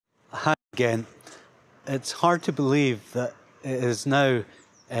Hi again. It's hard to believe that it is now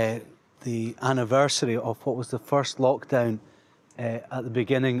the anniversary of what was the first lockdown at the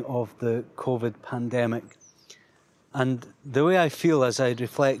beginning of the COVID pandemic. And the way I feel as I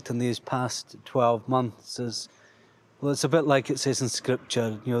reflect on these past 12 months is, well, it's a bit like it says in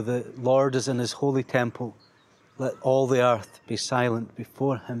Scripture, the Lord is in his holy temple. Let all the earth be silent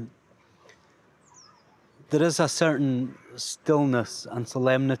before him. There is a certain stillness and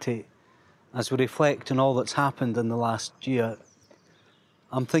solemnity as we reflect on all that's happened in the last year.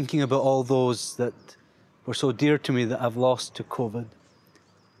 I'm thinking about all those that were so dear to me that I've lost to COVID.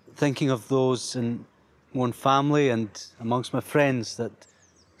 Thinking of those in my own family and amongst my friends that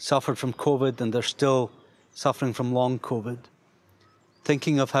suffered from COVID and they're still suffering from long COVID.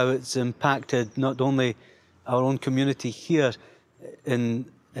 Thinking of how it's impacted not only our own community here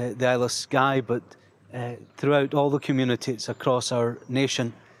in the Isle of Skye, but throughout all the communities across our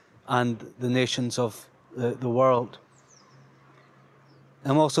nation and the nations of the world.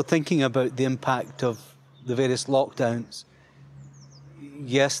 I'm also thinking about the impact of the various lockdowns.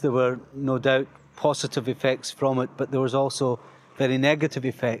 Yes, there were no doubt positive effects from it, but there was also very negative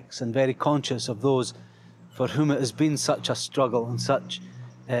effects, and very conscious of those for whom it has been such a struggle and such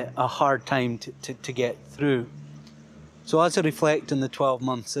a hard time to get through. So as I reflect on the 12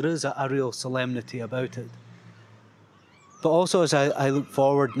 months, there is a real solemnity about it. But also as I look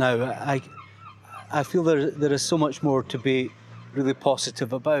forward now, I feel there is so much more to be really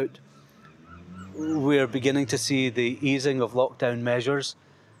positive about. We're beginning to see the easing of lockdown measures.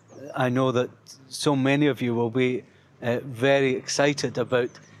 I know that so many of you will be very excited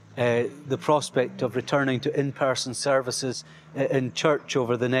about the prospect of returning to in-person services in church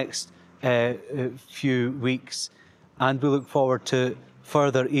over the next few weeks. And we look forward to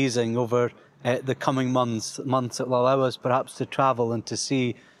further easing over the coming months that will allow us perhaps to travel and to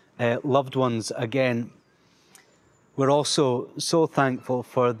see loved ones again. We're also so thankful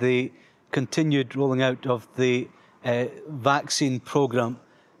for the continued rolling out of the vaccine programme.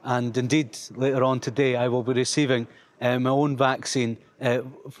 And indeed, later on today, I will be receiving my own vaccine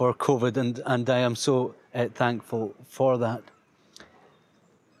for COVID, and I am so thankful for that.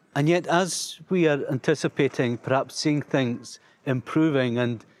 And yet, as we are anticipating perhaps seeing things improving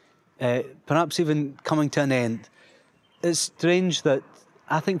and perhaps even coming to an end, it's strange that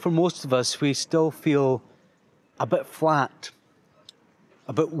I think for most of us, we still feel a bit flat,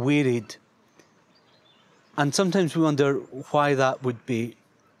 a bit wearied. And sometimes we wonder why that would be.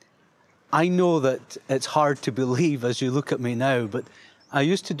 I know that it's hard to believe as you look at me now, but I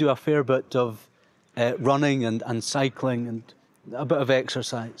used to do a fair bit of running and cycling and a bit of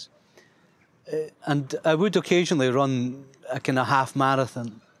exercise. And I would occasionally run a kind of half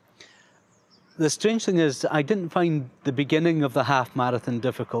marathon. The strange thing is, I didn't find the beginning of the half marathon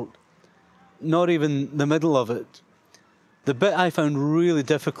difficult, nor even the middle of it. The bit I found really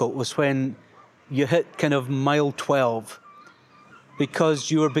difficult was when you hit kind of mile 12, because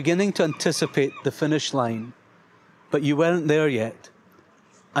you were beginning to anticipate the finish line, but you weren't there yet,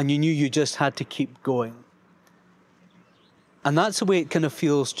 and you knew you just had to keep going. And that's the way it kind of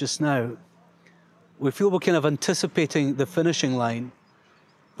feels just now. We feel we're kind of anticipating the finishing line,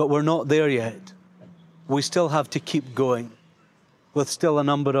 but we're not there yet. We still have to keep going, with still a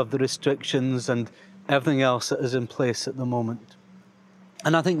number of the restrictions and everything else that is in place at the moment.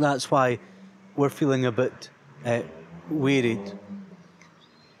 And I think that's why we're feeling a bit wearied.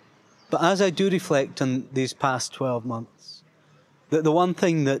 But as I do reflect on these past 12 months, the one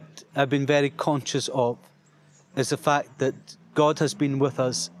thing that I've been very conscious of is the fact that God has been with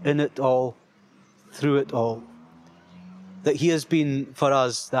us in it all, through it all. That he has been for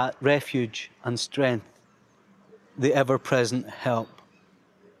us that refuge and strength, the ever-present help.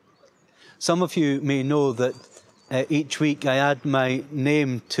 Some of you may know that each week I add my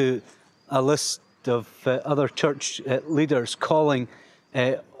name to a list of other church leaders calling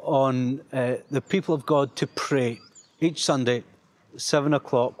on the people of God to pray each Sunday, 7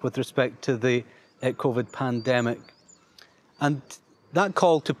 o'clock, with respect to the COVID pandemic. And that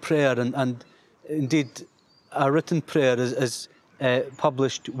call to prayer, and indeed a written prayer, is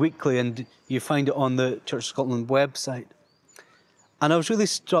published weekly, and you find it on the Church of Scotland website. And I was really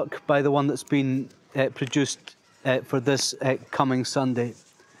struck by the one that's been produced for this coming Sunday,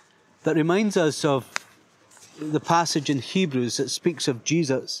 that reminds us of the passage in Hebrews that speaks of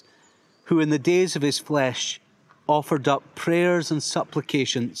Jesus, who in the days of his flesh offered up prayers and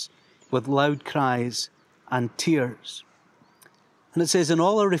supplications with loud cries and tears. And it says, in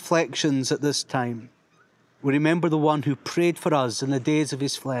all our reflections at this time, we remember the one who prayed for us in the days of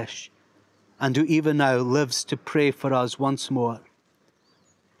his flesh, and who even now lives to pray for us once more.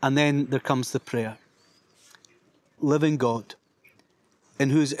 And then there comes the prayer. Living God,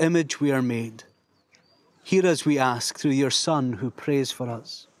 in whose image we are made, hear us, we ask, through your Son who prays for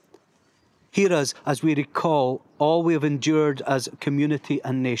us. Hear us as we recall all we have endured as community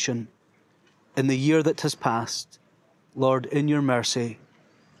and nation in the year that has passed. Lord, in your mercy,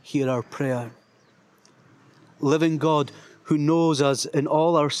 hear our prayer. Living God, who knows us in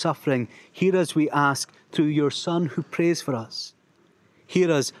all our suffering, hear us, we ask, through your Son who prays for us.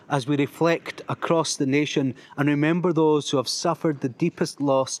 Hear us as we reflect across the nation and remember those who have suffered the deepest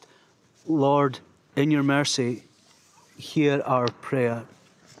loss. Lord, in your mercy, hear our prayer.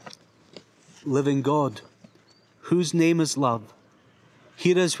 Living God, whose name is love,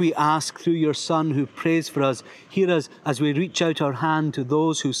 hear us, we ask, through your Son who prays for us. Hear us as we reach out our hand to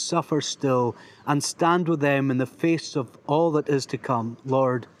those who suffer still and stand with them in the face of all that is to come.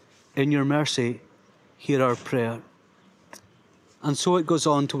 Lord, in your mercy, hear our prayer. And so it goes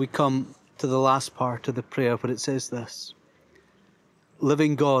on till we come to the last part of the prayer where it says this.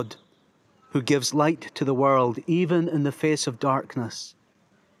 Living God, who gives light to the world even in the face of darkness,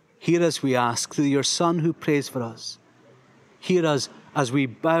 hear us, we ask, through your Son who prays for us. Hear us as we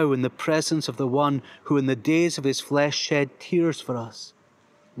bow in the presence of the one who in the days of his flesh shed tears for us.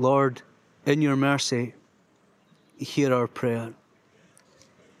 Lord, in your mercy, hear our prayer.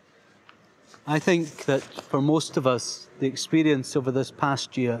 I think that for most of us, the experience over this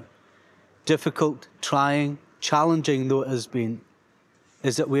past year, difficult, trying, challenging though it has been,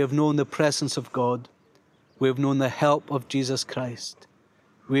 is that we have known the presence of God. We have known the help of Jesus Christ.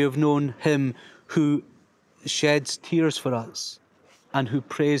 We have known him who sheds tears for us and who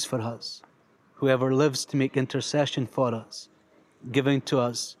prays for us, whoever lives to make intercession for us, giving to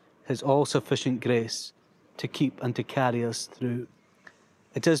us his all-sufficient grace to keep and to carry us through.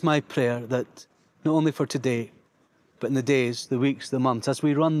 It is my prayer that not only for today, but in the days, the weeks, the months, as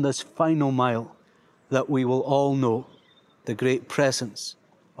we run this final mile, that we will all know the great presence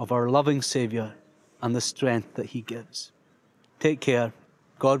of our loving Saviour and the strength that he gives. Take care.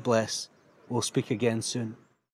 God bless. We'll speak again soon.